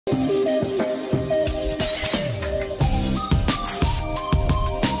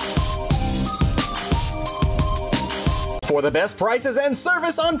For the best prices and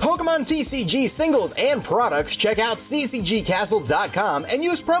service on Pokemon TCG singles and products, check out ccgcastle.com and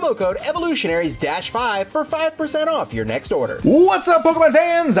use promo code Evolutionaries-5 for 5% off your next order. What's up, Pokemon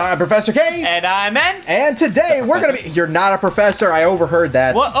fans? I'm Professor K. And I'm N. And today we're gonna be... You're not a professor, I overheard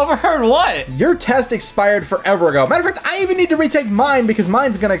that. What? Overheard what? Your test expired forever ago. Matter of fact, I even need to retake mine because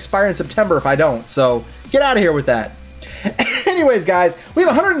mine's gonna expire in September if I don't, so get out of here with that. Anyways, guys, we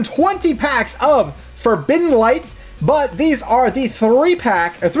have 120 packs of Forbidden Light, but these are the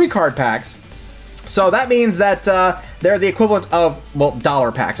 3-card packs. So that means that they're the equivalent of, well,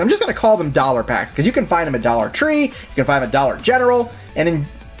 dollar packs. I'm just going to call them dollar packs because you can find them at Dollar Tree, you can find them at Dollar General, and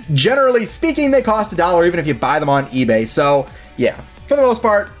generally speaking, they cost $1 even if you buy them on eBay. So yeah, for the most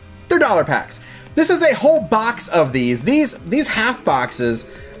part, they're dollar packs. This is a whole box of these. These half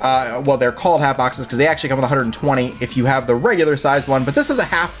boxes, well, they're called half boxes because they actually come with 120 if you have the regular sized one, but this is a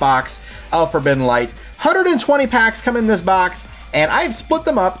half box of Forbidden Light. 120 packs come in this box, and I've split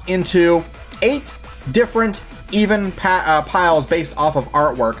them up into 8 different even piles based off of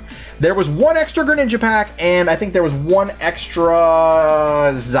artwork. There was 1 extra Greninja pack, and I think there was 1 extra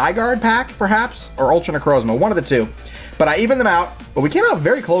Zygarde pack, perhaps, or Ultra Necrozma, one of the two. But I evened them out, but we came out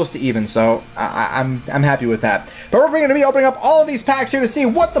very close to even, so I'm happy with that. But we're going to be opening up all of these packs here to see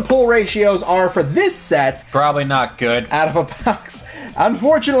what the pull ratios are for this set. Probably not good. Out of a box.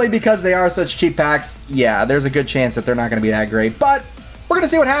 Unfortunately, because they are such cheap packs, yeah, there's a good chance that they're not going to be that great. But we're going to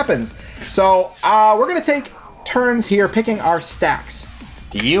see what happens. So we're going to take turns here picking our stacks.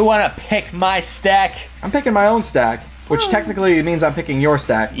 Do you want to pick my stack? I'm picking my own stack, which technically means I'm picking your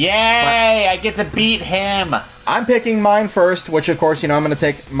stack. Yay! I get to beat him. I'm picking mine first, which of course, you know, I'm going to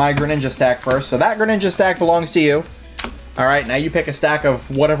take my Greninja stack first. So that Greninja stack belongs to you. All right, now you pick a stack of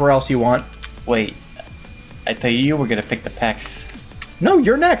whatever else you want. Wait, I thought you were going to pick the packs. No,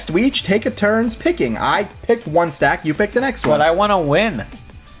 you're next. We each take a turns picking. I picked one stack, you pick the next one. But I want to win.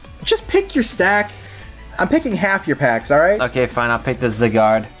 Just pick your stack. I'm picking half your packs, all right? Okay, fine, I'll pick the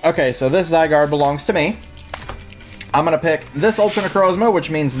Zygarde. Okay, so this Zygarde belongs to me. I'm going to pick this Ultra Necrozma, which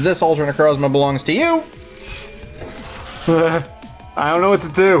means this Ultra Necrozma belongs to you. I don't know what to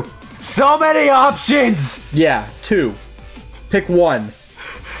do. So many options! Yeah, 2. Pick 1.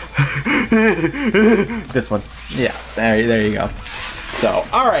 This one. Yeah, there you go. So,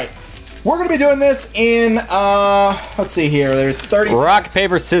 alright. We're going to be doing this in, let's see here. There's 30 Rock, packs,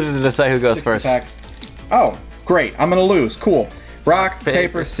 paper, scissors to decide who goes first. Packs. Oh, great. I'm going to lose. Cool. Rock,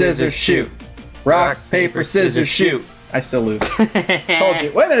 paper, scissors, shoot. Rock, paper, scissors, shoot. I still lose. Told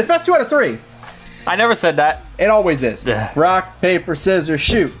you. Wait a minute, it's best 2 out of 3. I never said that. It always is. Yeah. Rock, paper, scissors,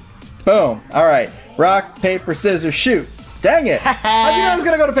 shoot. Boom. All right. Rock, paper, scissors, shoot. Dang it. How'd you know I was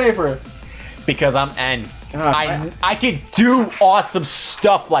going to go to paper? Because I'm N. I can do awesome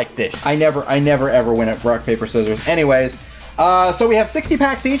stuff like this. I never ever win at rock, paper, scissors. Anyways, so we have 60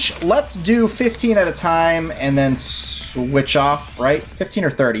 packs each. Let's do 15 at a time and then switch off, right? 15 or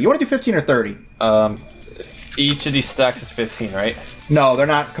 30. You want to do 15 or 30? Each of these stacks is 15, right? No, they're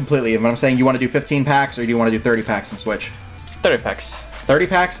not completely even. I'm saying you want to do 15 packs or do you want to do 30 packs and switch? 30 packs. 30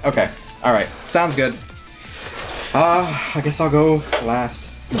 packs? Okay. All right. Sounds good. I guess I'll go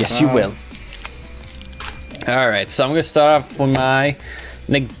last. Yes, you will. All right, so I'm going to start off with my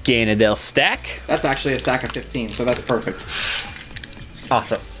Naganadel stack. That's actually a stack of 15, so that's perfect.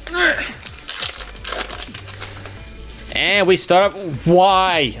 Awesome. And we start up.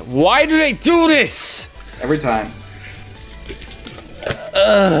 Why? Why do they do this? Every time.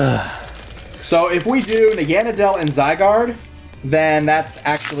 So if we do Naganadel and Zygarde, then that's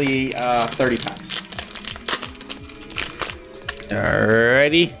actually 30 packs.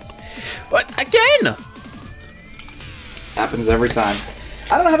 Alrighty. But again! Happens every time.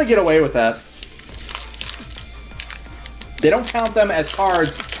 I don't know how they get away with that. They don't count them as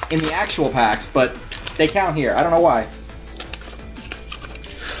cards in the actual packs, but they count here. I don't know why.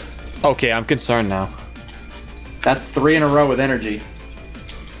 Okay, I'm concerned now. That's 3 in a row with energy.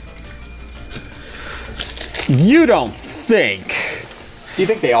 You don't think? Do you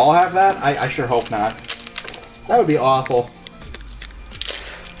think they all have that? I sure hope not. That would be awful.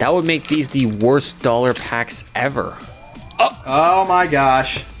 That would make these the worst dollar packs ever. Oh my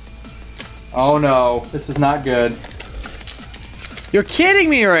gosh. Oh no, this is not good. You're kidding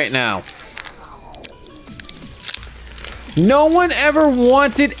me right now. No one ever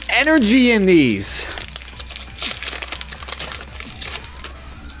wanted energy in these.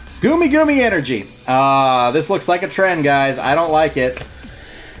 Goomy energy. This looks like a trend, guys. I don't like it.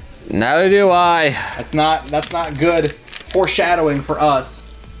 Neither do I. That's not good foreshadowing for us.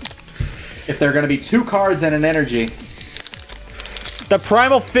 If there are going to be 2 cards and an energy. The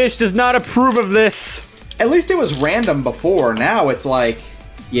Primal Fish does not approve of this. At least it was random before. Now it's like,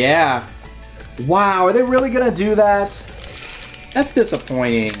 yeah. Wow, are they really gonna do that? That's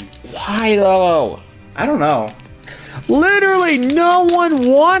disappointing. Why though? I don't know. Literally no one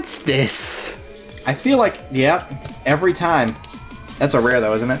wants this. I feel like, yeah, every time. That's a rare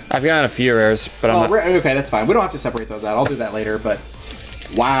though, isn't it? I've gotten a few rares, but I'm not... Okay, that's fine. We don't have to separate those out. I'll do that later, but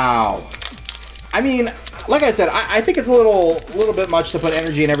wow. I mean, like I said, I think it's a little bit much to put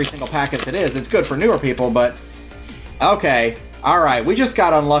energy in every single pack as it is. It's good for newer people, but okay. All right, we just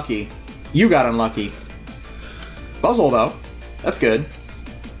got unlucky. You got unlucky. Puzzle though. That's good.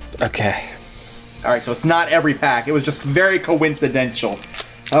 Okay. All right, so it's not every pack. It was just very coincidental.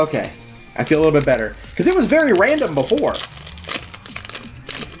 Okay. I feel a little bit better. Because it was very random before.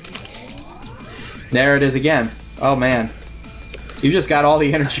 There it is again. Oh, man. You just got all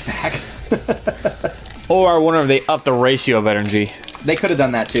the energy packs. Or I wonder if they upped the ratio of energy. They could have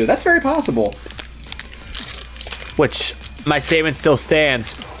done that, too. That's very possible. Which, my statement still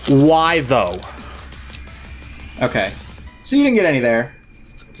stands. Why, though? Okay. So you didn't get any there.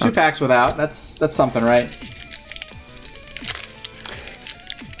 Two packs without. That's something, right?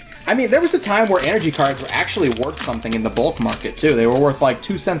 I mean, there was a time where energy cards were actually worth something in the bulk market, too. They were worth like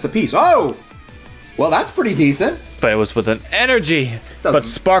 2 cents a piece. Oh! Well, that's pretty decent. But it was with an energy. But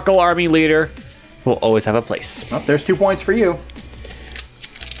Sparkle Army Leader will always have a place. Oh, there's 2 points for you.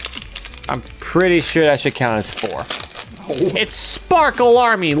 I'm pretty sure that should count as 4. Oh. It's Sparkle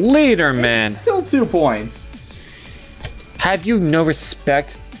Army Leader, man. It's still 2 points. Have you no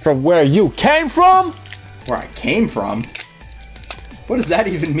respect for where you came from? Where I came from? What does that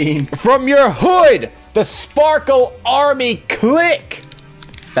even mean? From your hood, the Sparkle Army Clique.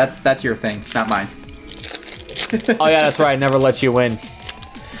 That's your thing, not mine. Oh yeah, that's right. Never let you win.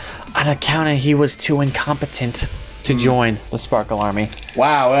 On account of he was too incompetent to join the Sparkle Army.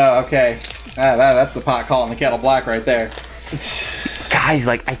 Wow. Well, okay. That's the pot calling the kettle black right there. Guys,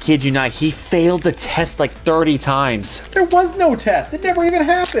 like, I kid you not, he failed the test like 30 times. There was no test. It never even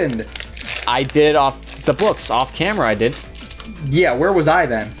happened. I did it off the books, off camera I did. Yeah, where was I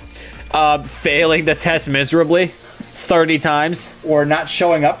then? Failing the test miserably 30 times. Or not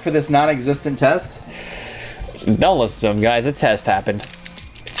showing up for this non-existent test? Don't listen to him, guys. The test happened.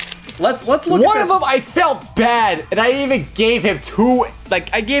 Let's look at this. One of them, I felt bad, and I even gave him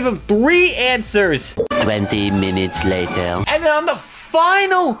I gave him 3 answers. 20 minutes later. And then on the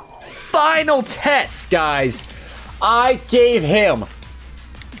final test, guys, I gave him,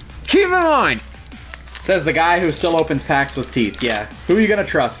 keep in mind, says the guy who still opens packs with teeth. Yeah. Who are you gonna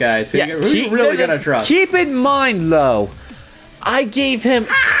trust, guys? Who are you really gonna trust? Keep in mind, though, I gave him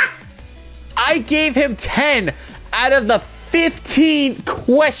 10 out of the 15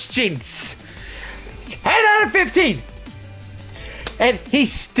 questions. 10 out of 15. And he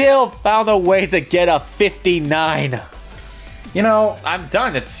still found a way to get a 59. You know, I'm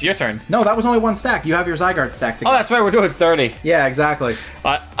done. It's your turn. No, that was only 1 stack. You have your Zygarde stack to go. Oh, that's right. We're doing 30. Yeah, exactly.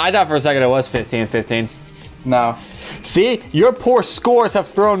 I thought for a second it was 15. No. See, your poor scores have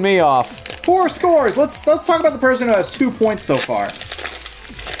thrown me off. Poor scores. Let's talk about the person who has 2 points so far.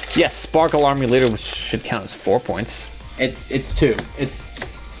 Yes, Sparkle Army Leader should count as 4 points. It's 2.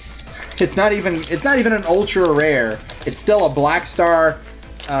 It's not even an ultra rare. It's still a black star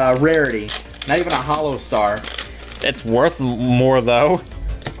rarity. Not even a hollow star. It's worth more though.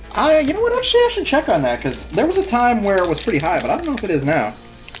 You know what? Actually, I should check on that because there was a time where it was pretty high, but I don't know if it is now.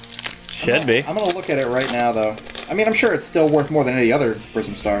 Should be. I'm gonna look at it right now, though. I mean, I'm sure it's still worth more than any other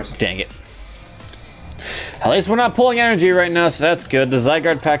Prism Stars. Dang it. At least we're not pulling energy right now, so that's good. The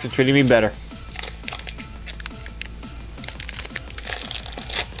Zygarde packs are treating me better.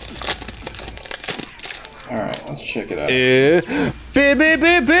 Alright, let's check it out.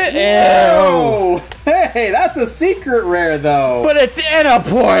 Oh! Hey, that's a secret rare, though. But it's in a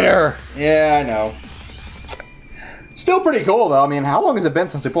pointer! Yeah, I know. Still pretty cool, though. I mean, how long has it been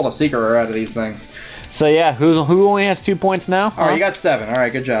since we pulled a secret rare out of these things? So yeah, who only has 2 points now? Alright, you got 7.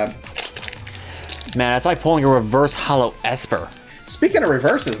 Alright, good job. Man, it's like pulling a reverse hollow Esper. Speaking of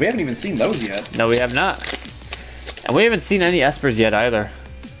reverses, we haven't even seen those yet. No, we have not. And we haven't seen any Espers yet, either.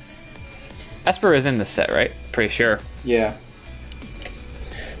 Esper is in this set, right? Pretty sure. Yeah.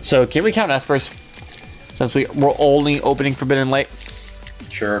 So, can we count Espers? Since we're only opening Forbidden Light?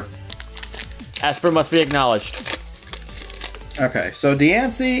 Sure. Esper must be acknowledged. Okay, so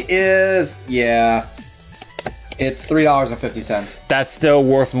Diancie is, yeah, it's $3.50. That's still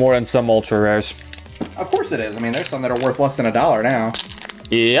worth more than some ultra rares. Of course it is. I mean, there's some that are worth less than $1 now.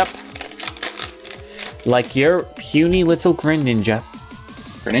 Yep. Like your puny little Greninja.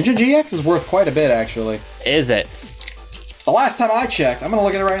 Greninja GX is worth quite a bit, actually. Is it? The last time I checked, I'm going to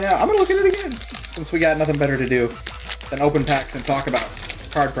look at it right now. I'm going to look at it again. since we got nothing better to do than open packs and talk about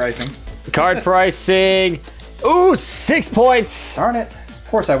card pricing. Card pricing. Ooh, 6 points. Darn it. Of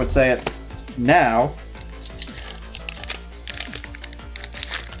course I would say it now.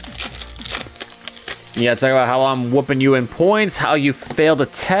 Yeah, talk about how I'm whooping you in points, how you failed a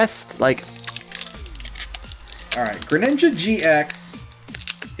test. Like, all right, Greninja GX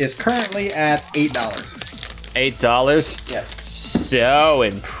is currently at $8. $8? Yes. So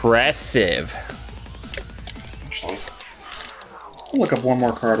impressive. Actually, I'll look up one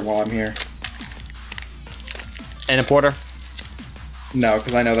more card while I'm here. And a porter? No,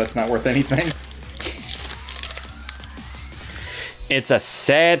 because I know that's not worth anything. It's a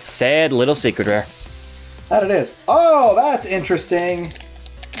sad, sad little secret rare. That it is. Oh, that's interesting.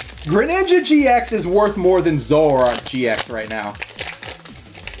 Greninja GX is worth more than Zoroark GX right now.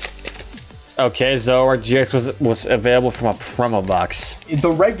 Okay, Zoroark GX was available from a promo box.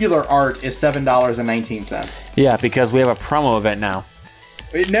 The regular art is $7.19. Yeah, because we have a promo event now.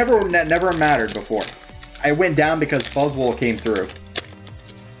 It never mattered before. I went down because Buzzwole came through.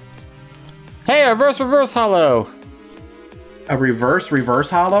 Hey, reverse holo. A reverse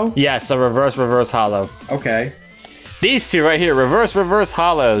holo? Yes, a reverse holo. Okay. These two right here, reverse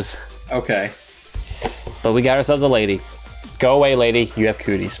holos. Okay. But we got ourselves a lady. Go away, lady. You have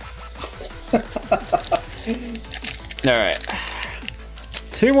cooties. Alright.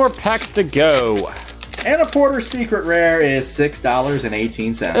 2 more packs to go. And a Porter Secret Rare is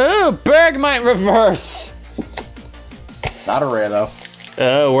 $6.18. Ooh, Bergmite reverse. Not a rare, though.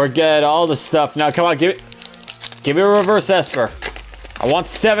 Oh, we're getting all the stuff. Now, come on, give me a reverse Esper. I want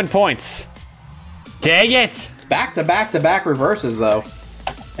 7 points. Dang it! Back-to-back-to-back reverses, though.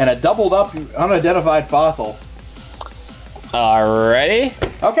 And a doubled up unidentified fossil. Alrighty.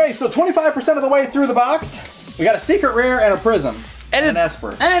 Okay, so 25% of the way through the box. We got a Secret Rare and a Prism. And an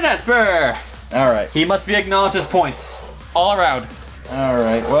Esper. And an Esper! Alright. He must be acknowledged as points. All around.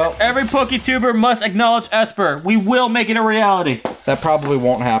 Alright, well. Every PokeTuber must acknowledge Esper. We will make it a reality. That probably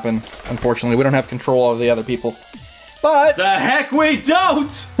won't happen, unfortunately. We don't have control over the other people. But the heck we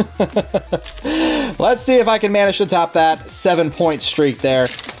don't! let's see if I can manage to top that 7-point streak there.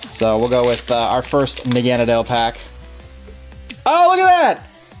 So we'll go with our first Naganadel pack. Oh, look at that!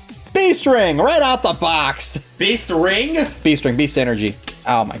 Beast Ring, right out the box. Beast Ring? Beast Ring, Beast Energy.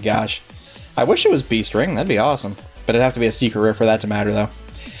 Oh my gosh. I wish it was Beast Ring, that'd be awesome. But it'd have to be a secret rare for that to matter though.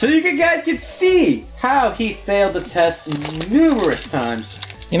 So you guys can see how he failed the test numerous times.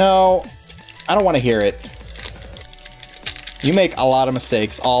 You know, I don't want to hear it. You make a lot of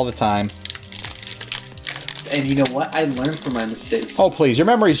mistakes all the time. And you know what? I learned from my mistakes. Oh, please. Your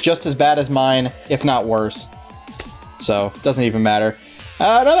memory's just as bad as mine, if not worse. So, it doesn't even matter.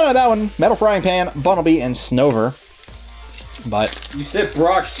 Another than that one, Metal Frying Pan, Bunnelby, and Snover. But you said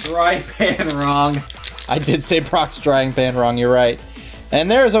Brock's Drying Pan wrong. I did say Brock's Drying Pan wrong, you're right. And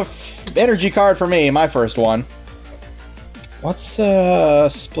there's a energy card for me, my first one. Let's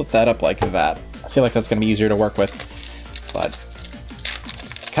split that up like that. I feel like that's going to be easier to work with. But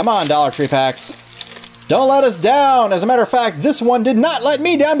come on, Dollar Tree packs. Don't let us down. As a matter of fact, this one did not let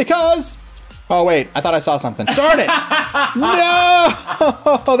me down because... Oh, wait. I thought I saw something. Darn it.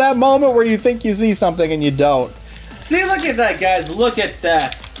 No! That moment where you think you see something and you don't. See, look at that, guys. Look at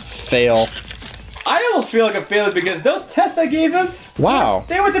that. Fail. I almost feel like a failure because those tests I gave him... Wow.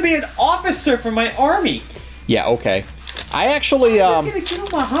 They were to be an officer for my army. Yeah, okay. I actually... I'm going to give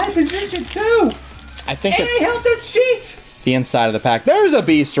him a high position, too. I think and he helped him cheat. The inside of the pack. There's a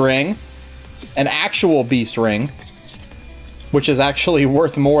Beast Ring. An actual Beast Ring. Which is actually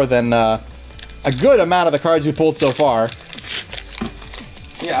worth more than a good amount of the cards we pulled so far.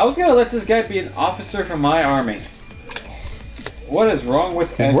 Yeah, I was going to let this guy be an officer for my army. What is wrong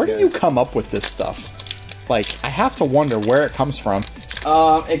with Ed? Where do you come up with this stuff? Like, I have to wonder where it comes from.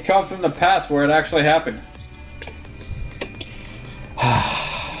 It comes from the past where it actually happened.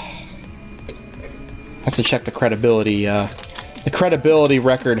 I have to check the credibility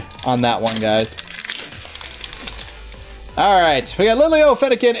record on that one, guys. Alright, we got Lilio,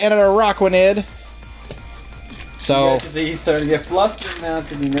 Fennekin, and an Araquanid. So... He's starting to get flustered now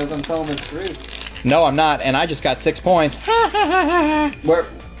because he knows I'm telling the truth. No, I'm not, and I just got 6 points. Where?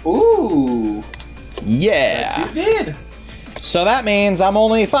 Ooh. Yeah. Yes, you did. So that means I'm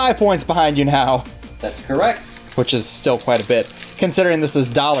only 5 points behind you now. That's correct. Which is still quite a bit, considering this is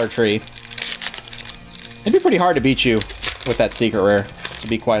Dollar Tree. It'd be pretty hard to beat you with that secret rare, to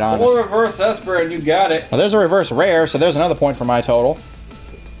be quite honest. Or reverse Esper and you got it. Well, there's a reverse rare, so there's another point for my total.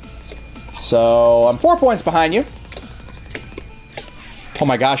 So I'm 4 points behind you. Oh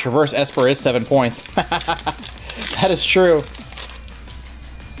my gosh, reverse Esper is 7 points. That is true.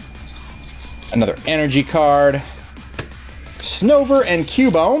 Another energy card. Snover and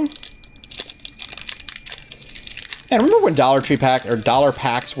Cubone. And remember when Dollar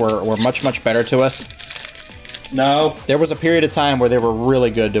packs were much better to us? No. There was a period of time where they were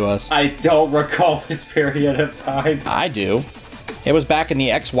really good to us. I don't recall this period of time. I do. It was back in the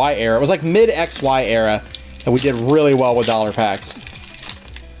XY era. It was like mid-XY era that we did really well with dollar packs.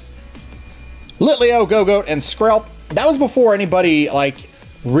 Litleo, Go-Goat, and Skrelp. That was before anybody, like,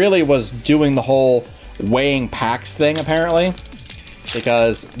 really was doing the whole weighing packs thing, apparently.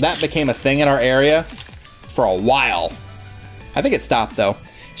 Because that became a thing in our area for a while. I think it stopped, though.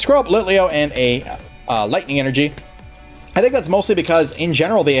 Skrelp, Litleo, and a Lightning Energy. I think that's mostly because, in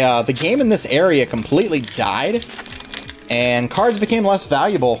general, the game in this area completely died. And cards became less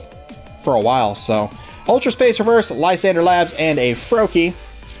valuable for a while, so... Ultra Space Reverse, Lysander Labs, and a Froakie.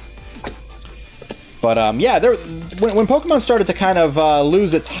 But, yeah, when Pokemon started to kind of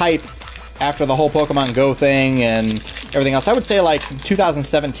lose its hype after the whole Pokemon Go thing and everything else, I would say, like,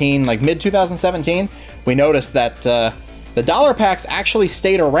 2017, like, mid-2017, we noticed that the dollar packs actually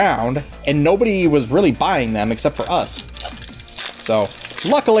stayed around, and nobody was really buying them except for us. So,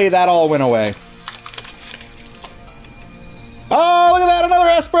 luckily, that all went away. Oh, look at that, another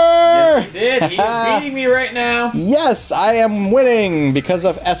Esper! Yes, he did. He is beating me right now. Yes, I am winning because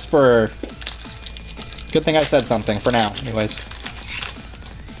of Esper. Good thing I said something for now, anyways.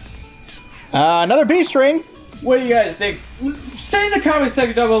 Another B-String. What do you guys think? Say in the comment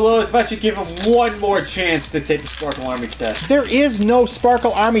section down below if I should give him one more chance to take the Sparkle Army test. There is no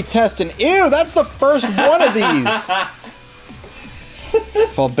Sparkle Army test, and ew, that's the first one of these.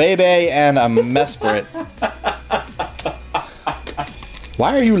 Flabebe and a Mesprit.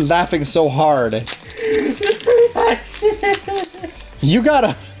 Why are you laughing so hard? You got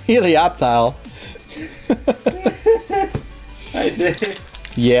a Helioptile. I did.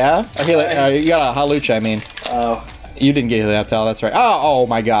 Yeah? You got a Halucha, I mean. Oh. You didn't get Helioptile, that's right. Oh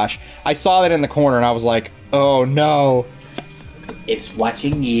my gosh. I saw that in the corner and I was like, oh no. It's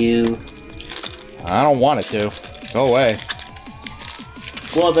watching you. I don't want it to. Go away.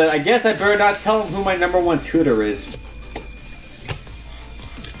 Well, then I guess I better not tell him who my #1 tutor is.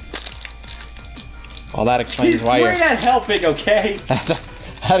 Well, that explains He's why you're... great at helping, okay?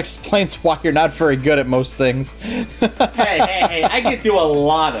 That explains why you're not very good at most things. Hey, I can do a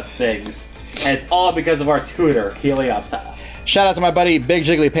lot of things. And it's all because of our tutor, Helioptile. Shout out to my buddy Big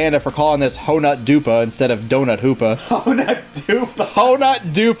Jiggly Panda for calling this Honut Dupa instead of Donut Hoopa. Honut Dupa. Honut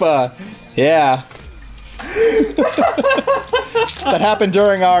Dupa. Yeah. That happened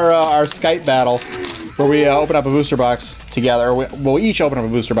during our Skype battle where we opened up a booster box together. We each opened up a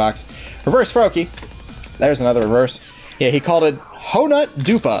booster box. Reverse Froakie. There's another reverse. Yeah, he called it Honut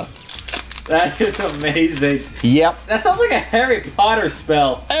Dupa. That is amazing. Yep. That sounds like a Harry Potter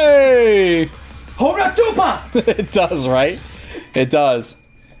spell. Hey! Honut Dupa! It does, right? It does.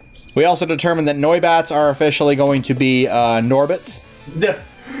 We also determined that Noibats are officially going to be Norbits.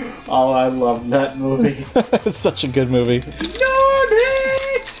 Oh, I love that movie. It's such a good movie. Norbit!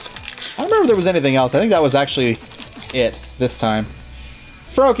 I don't remember if there was anything else. I think that was actually it this time.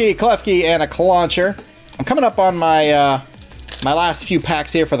 Froakie, Klefki, and a Clauncher. I'm coming up on my my last few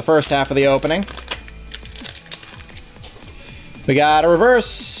packs here for the first half of the opening. We got a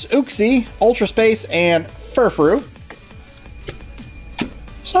reverse Uxie, Ultra Space, and Furfru.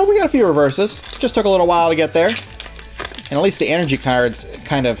 So we got a few reverses. Just took a little while to get there. And at least the energy cards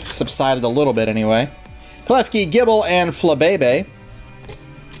kind of subsided a little bit anyway. Klefki, Gibble, and Flabebe.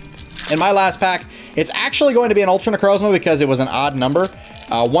 In my last pack, it's actually going to be an Ultra Necrozma because it was an odd number.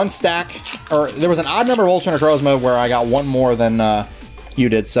 One stack, or there was an odd number of Ultra Necrozma where I got one more than you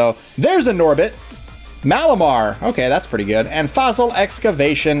did. So there's a Norbit. Malamar. Okay, that's pretty good. And Fossil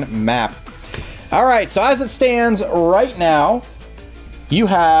Excavation Map. All right, so as it stands right now, you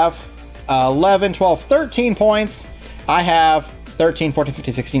have 11, 12, 13 points. I have 13, 14,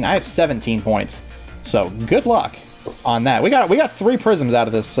 15, 16. I have 17 points. So good luck on that. We got 3 prisms out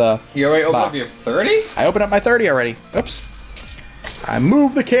of this You already opened up box. your 30? I opened up my 30 already. Oops. I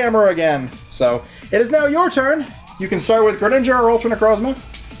moved the camera again. So it is now your turn. You can start with Greninja or Ultra Necrozma.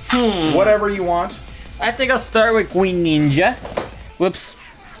 Whatever you want. I think I'll start with Queen Ninja. Whoops.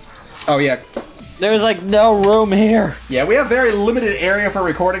 Oh, yeah. There's like no room here. Yeah, we have very limited area for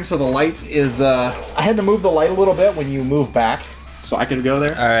recording, so the light is, I had to move the light a little bit when you move back, so I could go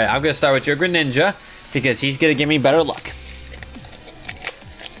there. All right, I'm gonna start with your Greninja because he's gonna give me better luck.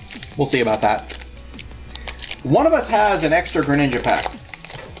 We'll see about that. One of us has an extra Greninja pack.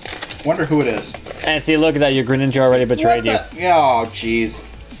 Wonder who it is. And see, look at that, your Greninja already betrayed you. Oh, jeez.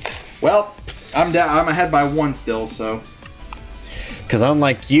 Well, I'm down. I'm ahead by 1 still, so. Because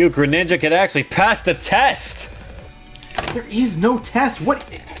unlike you, Greninja could actually pass the test. There is no test. What?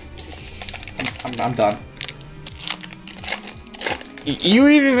 I'm done. You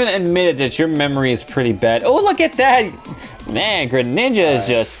even admitted that your memory is pretty bad. Oh, look at that. Man, Greninja has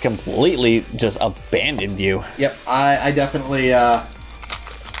just completely just abandoned you. Yep, I definitely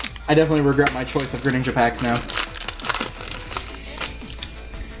regret my choice of Greninja packs now.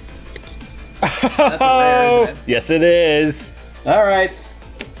 That's a rare, isn't it? Yes, it is. All right.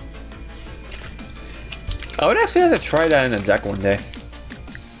 I would actually have to try that in a deck one day.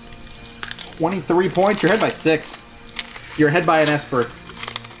 23 points. You're ahead by 6. You're ahead by an Esper.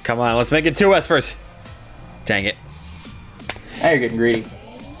 Come on, let's make it 2 Espers. Dang it. Now you're getting greedy.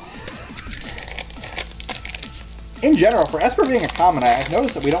 In general, for Esper being a common, I've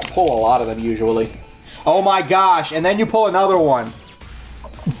noticed that we don't pull a lot of them usually. Oh my gosh, and then you pull another one.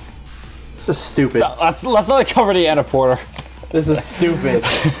 This is stupid. Let's let it cover the Antiporter. This is stupid.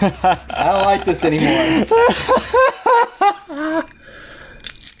 I don't like this anymore.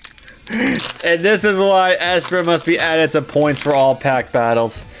 And this is why Esper must be added to points for all pack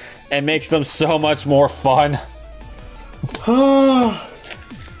battles. It makes them so much more fun.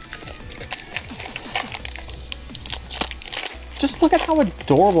 Just look at how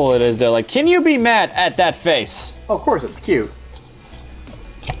adorable it is there. Like, can you be mad at that face? Oh, of course, it's cute.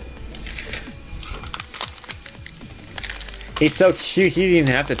 He's so cute, he didn't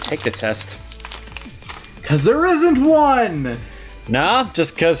even have to take the test. Because there isn't one! Nah,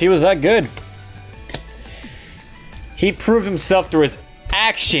 just because he was that good. He proved himself through his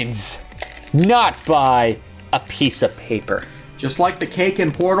actions, not by a piece of paper. Just like the cake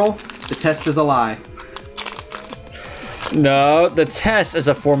in Portal, the test is a lie. No, the test is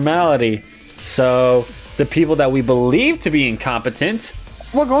a formality. So, the people that we believe to be incompetent,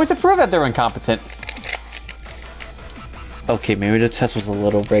 we're going to prove that they're incompetent. Okay, maybe the test was a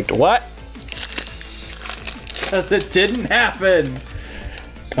little rigged. What? Because it didn't happen.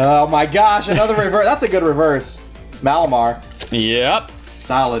 Oh my gosh, another reverse. That's a good reverse. Malamar. Yep.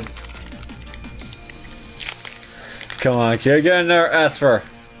 Solid. Come on, you're getting there, Esper.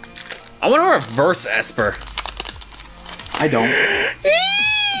 I want to reverse Esper. I don't.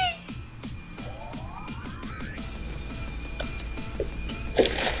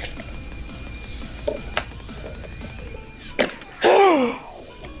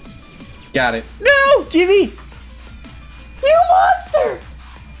 Got it. No, Gibby! You monster!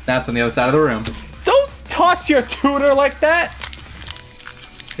 That's on the other side of the room. Don't toss your tutor like that.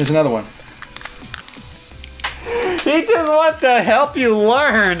 Here's another one. He just wants to help you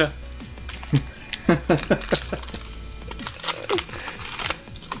learn.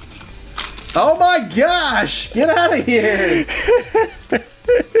 Oh my gosh! Get out of here!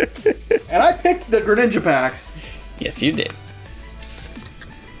 And I picked the Greninja packs. Yes, you did.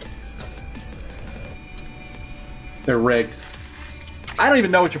 They're rigged. I don't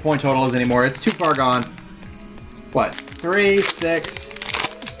even know what your point total is anymore. It's too far gone. What? 3, 6.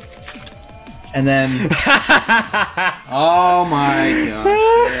 And then... oh my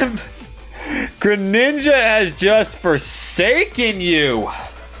gosh. Greninja has just forsaken you.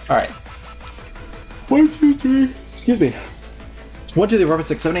 Alright. 1, 2, 3. Excuse me. 1, 2, 3, 4, 5,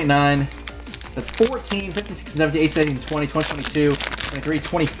 6, 7, 8, 9. That's 14, 15, 16, 17, 18, 19, 20, 21, 22, 23,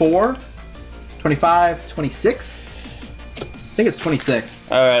 24, 25, 26. I think it's 26.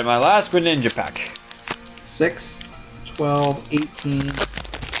 Alright, my last Greninja pack. 6, 12, 18,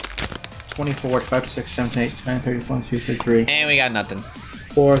 24, 25, 26, 17, 18, 19, 30, 22, 33. And we got nothing.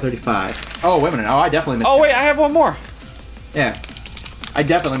 4, 35. Oh, wait a minute. Oh, I definitely miscounted. Oh, wait, I have one more. Yeah. I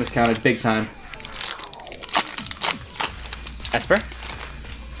definitely miscounted big time. Esper?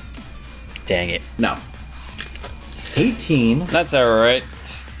 Dang it. No. 18. That's alright.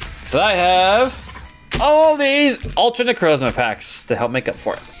 So I have all these Ultra Necrozma packs to help make up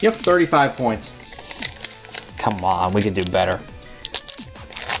for it. You have 35 points. Come on, we can do better.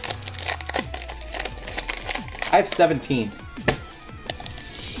 I have 17.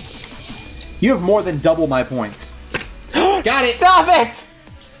 You have more than double my points. Got it! Stop it!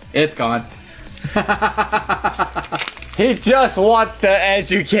 It's gone. He just wants to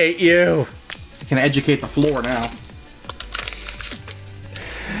educate you. I can educate the floor now.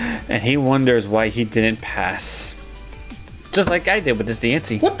 And he wonders why he didn't pass. Just like I did with this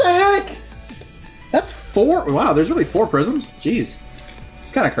Dancey. What the heck? That's 4. Wow, there's really 4 prisms? Jeez.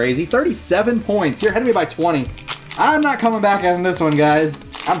 It's kind of crazy. 37 points. You're ahead of me by 20. I'm not coming back on this one, guys.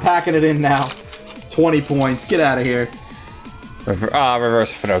 I'm packing it in now. 20 points. Get out of here.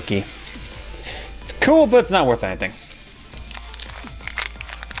 Reverse Froakie. It's cool, but it's not worth anything.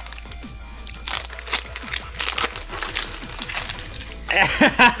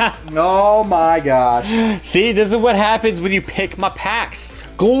 Oh my gosh. See, this is what happens when you pick my packs.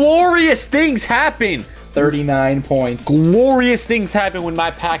 Glorious things happen. 39 points. Glorious things happen when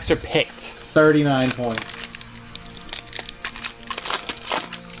my packs are picked. 39 points.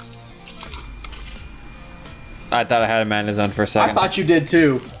 I thought I had a mana zone for a I second. thought you did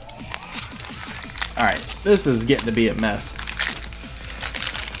too. Alright, this is getting to be a mess.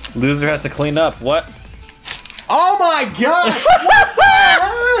 Loser has to clean up. What? Oh my gosh! What the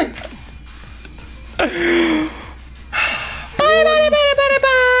heck?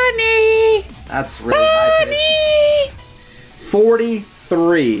 That's really high pitch.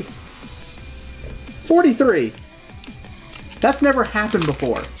 43. 43. That's never happened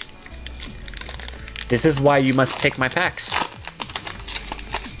before. This is why you must pick my packs.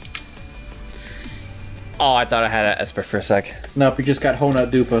 Oh, I thought I had an Esper for a sec. Nope, you just got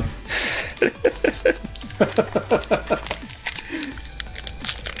Honut Dupa.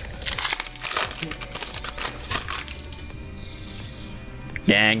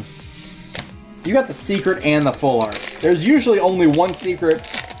 Dang. You got the secret and the full art. There's usually only one secret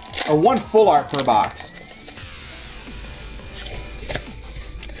or one full art per box.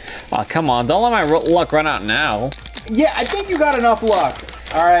 Oh, come on. Don't let my luck run out now. Yeah, I think you got enough luck.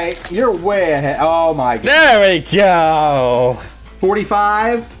 All right, you're way ahead. Oh my god. There we go.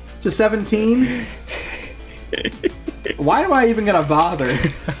 45 to 17. Why am I even gonna bother?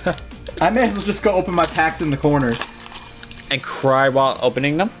 I may as well just go open my packs in the corner. And cry while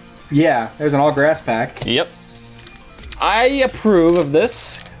opening them? Yeah, there's an all grass pack. Yep. I approve of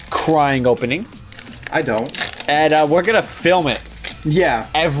this crying opening. I don't. And we're gonna film it. Yeah.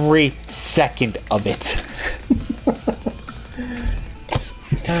 Every second of it.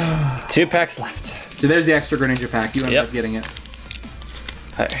 2 packs left. So there's the extra Greninja pack. You ended Yep. up getting it.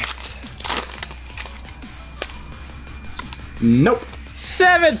 Alright. Nope.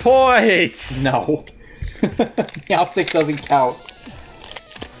 7 points! No. Now 6 doesn't count.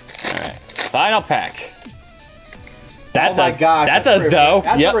 Alright. Final pack. That Oh my does, gosh. that does dough.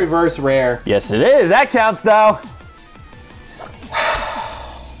 That's a reverse rare. Yes, it is. That counts, though.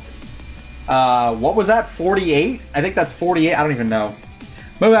 What was that? 48? I think that's 48. I don't even know.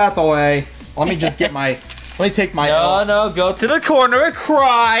 Move out the way. Let me just get my. Let me take my. No, go to the corner and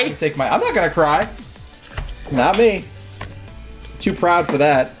cry. Let me take my. I'm not gonna cry. Not me. Too proud for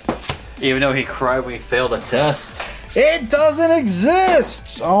that. Even though he cried when he failed a test. It doesn't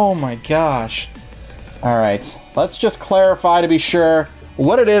exist. Oh my gosh. All right. Let's just clarify to be sure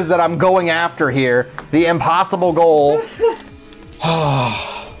what it is that I'm going after here. The impossible goal.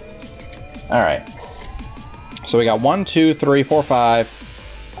 All right. So we got 1, 2, 3, 4, 5.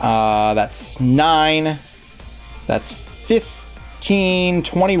 That's 9. That's 15,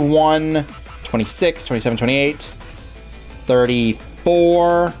 21, 26, 27, 28,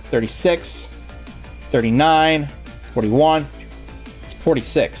 34, 36, 39, 41,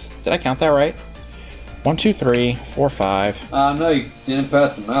 46. Did I count that right? 1, 2, 3, 4, 5. No, you didn't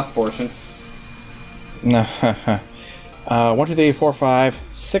pass the math portion. No. 1, 2, 3, 4, 5,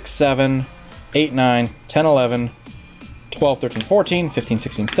 6, 7, 8, 9, 10, 11, 12, 13, 14, 15,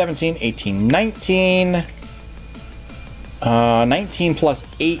 16, 17, 18, 19. 19 plus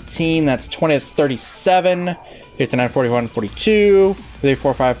 18, that's 20, that's 37. 59, 41, 42, 3,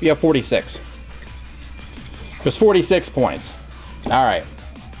 4, 5, yeah, 46. It was 46 points. All right.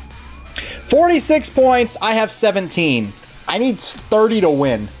 46 points, I have 17. I need 30 to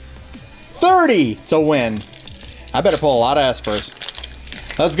win. 30 to win. I better pull a lot of espers.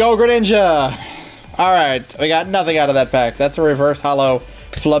 Let's go, Greninja. All right, we got nothing out of that pack. That's a reverse hollow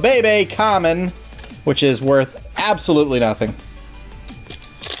Flabebe common, which is worth absolutely nothing.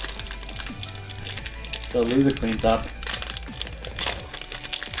 So loser cleans up.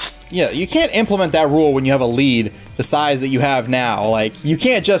 Yeah, you can't implement that rule when you have a lead the size that you have now. Like, you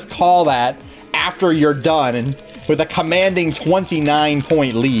can't just call that after you're done and with a commanding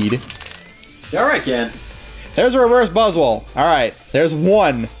 29-point lead. All right, Ken. There's a reverse Buzzwole. All right, there's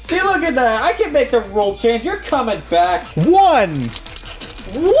 1. See, look at that. I can make the rule change. You're coming back. 1!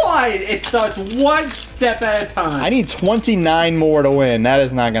 What? It starts one step at a time. I need 29 more to win. That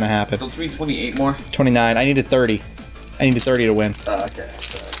is not going to happen. Don't you mean 28 more? 29. I needed 30. I needed 30 to win. Okay,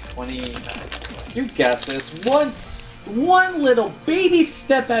 so 29. You got this. One little baby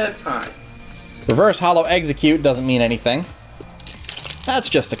step at a time. Reverse Hollow Execute doesn't mean anything. That's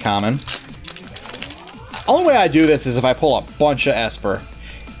just a common. Only way I do this is if I pull a bunch of Esper.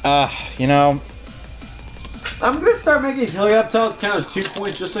 You know... I'm gonna start making Helioptile count as 2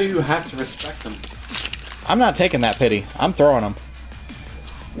 points just so you have to respect them. I'm not taking that pity. I'm throwing them.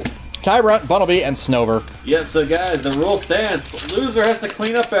 Tyrunt, Bunnelby, and Snover. Yep, so guys, the rule stands. Loser has to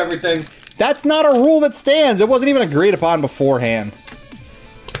clean up everything. That's not a rule that stands. It wasn't even agreed upon beforehand.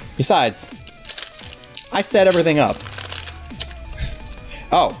 Besides, I set everything up.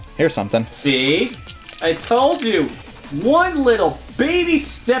 Oh, here's something. See? I told you. One little baby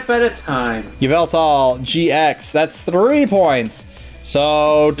step at a time. Yveltal, GX, that's 3 points.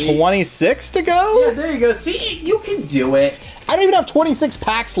 So, See? 26 to go? Yeah, there you go. See, you can do it. I don't even have 26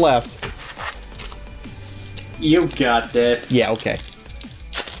 packs left. You got this. Yeah, okay.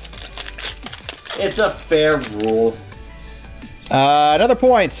 It's a fair rule. Another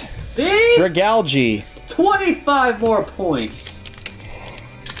point. See? Dragalge. 25 more points.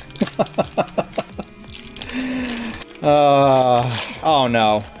 Oh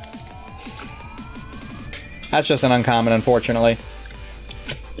no. That's just an uncommon, unfortunately.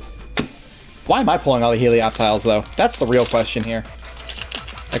 Why am I pulling all the Helioptiles, though? That's the real question here.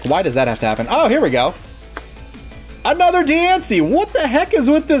 Like, why does that have to happen? Oh, here we go. Another Deancey! What the heck is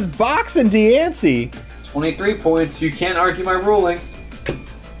with this box and Deancey? 23 points. You can't argue my ruling.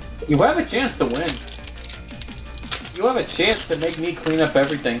 You have a chance to win. You have a chance to make me clean up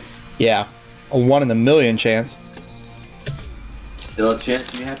everything. Yeah, a 1 in a million chance. Still a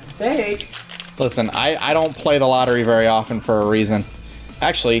chance you have to take. Listen, I don't play the lottery very often for a reason.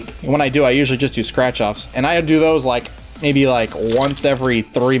 Actually, when I do, I usually just do scratch-offs. And I do those like, maybe like once every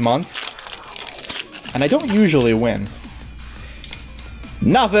 3 months. And I don't usually win.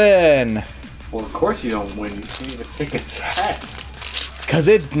 Nothing! Well, of course you don't win. You can't even take a test. Because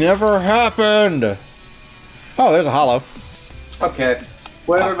it never happened! Oh, there's a holo. Okay.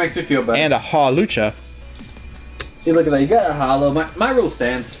 Whatever makes you feel better. And a Hawlucha. See, look at that. You got a hollow. My rule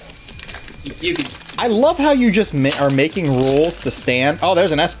stands. You can... I love how you just are making rules to stand. Oh,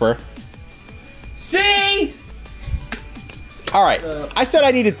 there's an Esper. See? Alright, I said I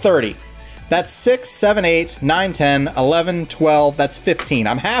needed 30. That's 6, 7, 8, 9, 10, 11, 12, that's 15.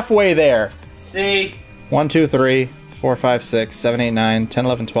 I'm halfway there. See? 1, 2, 3, 4, 5, 6, 7, 8, 9, 10,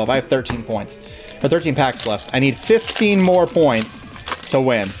 11, 12. I have 13 points. Or 13 packs left. I need 15 more points to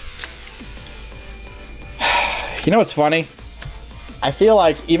win. You know what's funny? I feel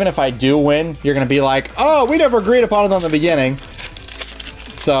like even if I do win, you're going to be like, oh, we never agreed upon it on the beginning.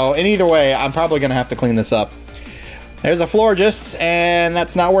 So, in either way, I'm probably going to have to clean this up. There's a Florges, and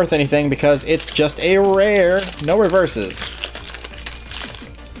that's not worth anything because it's just a rare. No reverses.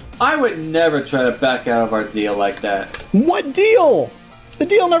 I would never try to back out of our deal like that. What deal? The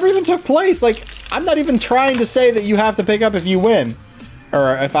deal never even took place. Like, I'm not even trying to say that you have to pick up if you win.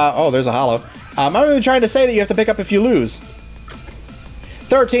 Or if I... Oh, there's a holo. I'm not even trying to say that you have to pick up if you lose.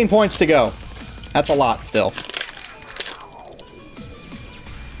 13 points to go. That's a lot still.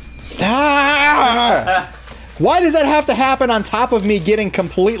 Ah! Why does that have to happen on top of me getting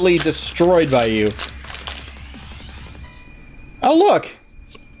completely destroyed by you? Oh, look.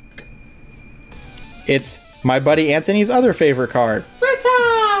 It's my buddy Anthony's other favorite card.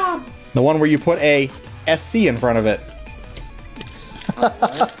 The one where you put a SC in front of it.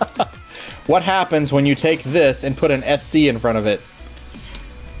 What happens when you take this and put an SC in front of it?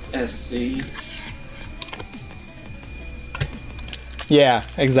 SC. Yeah,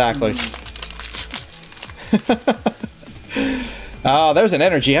 exactly. Oh, there's an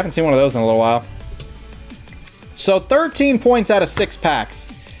energy. I haven't seen one of those in a little while. So 13 points out of 6 packs.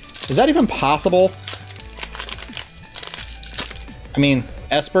 Is that even possible? I mean,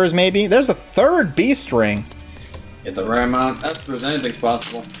 Espers maybe? There's a third Beast Ring. Get the right amount. Espers, anything's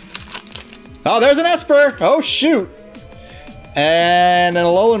possible. Oh, there's an Esper! Oh, shoot! And an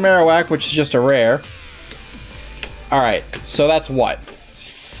Alolan Marowak, which is just a rare. Alright, so that's what?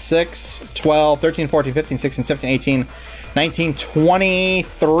 6, 12, 13, 14, 15, 16, 17, 18, 19,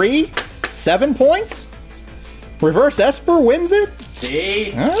 23? 7 points? Reverse Esper wins it?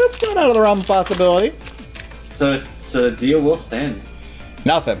 See? That's not out of the realm of possibility. So the deal will stand.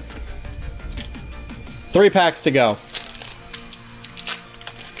 Nothing. 3 packs to go.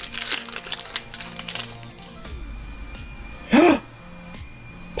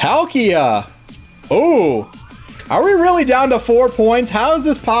 Palkia! Ooh! Are we really down to 4 points? How is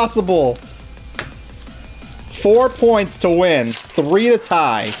this possible? 4 points to win, 3 to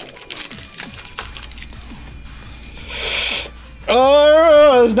tie.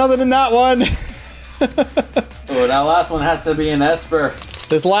 Oh, there's nothing in that one. Oh, that last one has to be an Esper.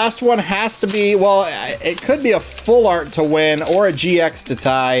 This last one has to be, well, it could be a full art to win or a GX to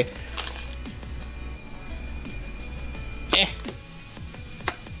tie.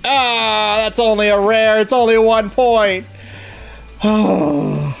 Ah, that's only a rare. It's only 1 point.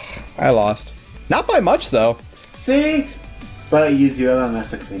 Oh, I lost. Not by much, though. See? But you do have a mess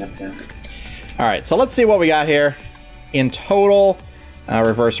to clean up too. All right, so let's see what we got here in total.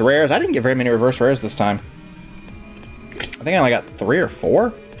 Reverse rares. I didn't get very many reverse rares this time. I think I only got 3 or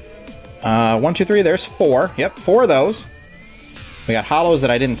 4. 1, 2, 3. There's 4. Yep, 4 of those. We got hollows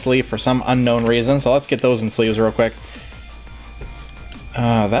that I didn't sleeve for some unknown reason, so let's get those in sleeves real quick.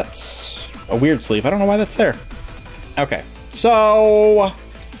 That's a weird sleeve. I don't know why that's there. Okay, so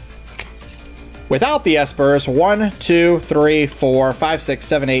without the espers, 1, 2, 3, 4, 5, 6,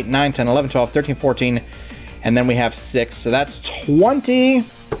 7, 8, 9, 10, 11, 12, 13, 14, and then we have 6, so that's 20.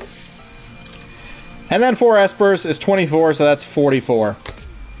 And then 4 espers is 24, so that's 44.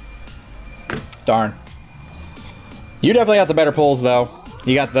 Darn. You definitely got the better pulls, though.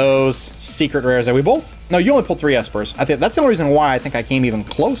 You got those secret rares that we both... No, you only pulled 3 espers. I think that's the only reason why I think I came even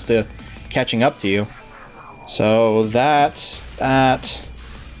close to catching up to you. So that,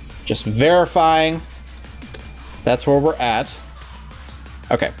 just verifying. That's where we're at.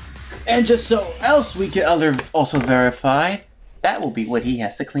 Okay. And just so else we can also verify, that will be what he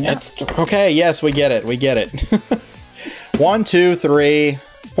has to clean up. Okay, yes, we get it. We get it. 1, 2, 3,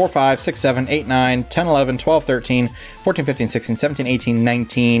 4, 5, 6, 7, 8, 9, 10, 11, 12, 13, 14, 15, 16, 17, 18,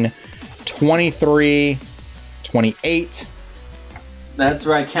 19, 23, 28. That's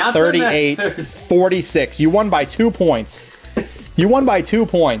right. Count 38, 46. You won by 2 points. You won by 2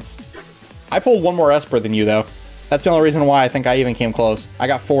 points. I pulled 1 more Esper than you, though. That's the only reason why I think I even came close. I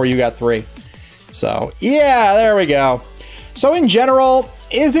got 4, you got 3. So, yeah, there we go. So, in general,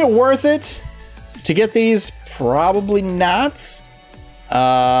 is it worth it to get these? Probably not.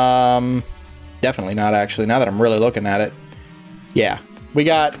 Definitely not, actually, now that I'm really looking at it. Yeah. We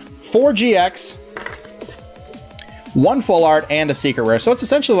got 4 GX, 1 full art, and a secret rare. So it's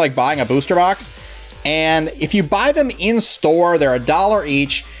essentially like buying a booster box. And if you buy them in store, they're $1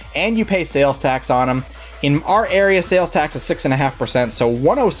 each, and you pay sales tax on them. In our area, sales tax is 6.5%, so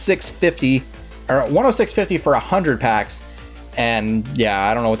 $106.50 or $106.50 for 100 packs. And yeah,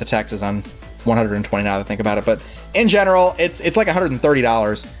 I don't know what the tax is on 120 now that I think about it, but in general, it's like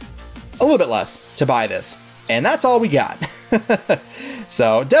 $130, a little bit less to buy this. And that's all we got.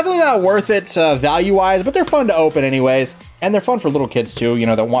 So definitely not worth it value-wise, but they're fun to open anyways. And they're fun for little kids too, you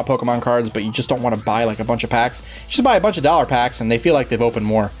know, that want Pokemon cards, but you just don't want to buy like a bunch of packs. You just buy a bunch of dollar packs and they feel like they've opened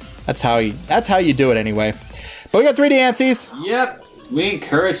more. That's how you do it anyway. But we got 3D Antsies. Yep. We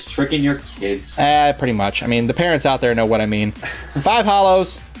encourage tricking your kids. Pretty much. I mean, the parents out there know what I mean. 5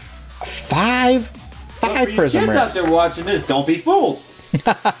 hollows. 5 prism kids rares. out there watching this, don't be fooled.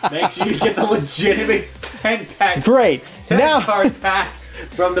 Make sure you get the legitimate 10-pack. Great. 10 card pack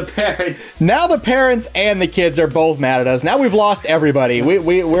from the parents. Now the parents and the kids are both mad at us. Now we've lost everybody.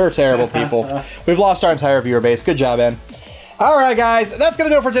 We're terrible people. We've lost our entire viewer base. Good job, Ben. Alright guys, that's going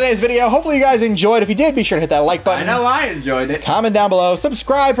to do it for today's video. Hopefully you guys enjoyed. If you did, be sure to hit that like button. I know I enjoyed it. Comment down below.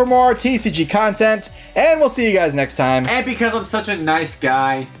 Subscribe for more TCG content. And we'll see you guys next time. And because I'm such a nice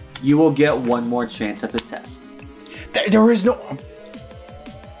guy, you will get 1 more chance at the test. There is no...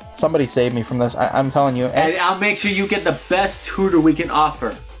 Somebody save me from this. I'm telling you. And I'll make sure you get the best tutor we can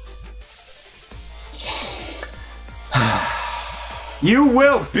offer. You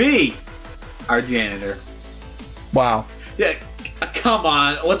will be our janitor. Wow. Yeah, come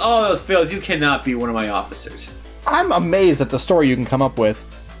on. With all those fails, you cannot be one of my officers. I'm amazed at the story you can come up with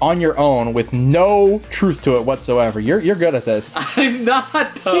on your own with no truth to it whatsoever. You're good at this. I'm not,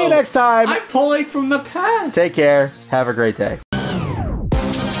 though. See you next time. I'm pulling from the past. Take care. Have a great day.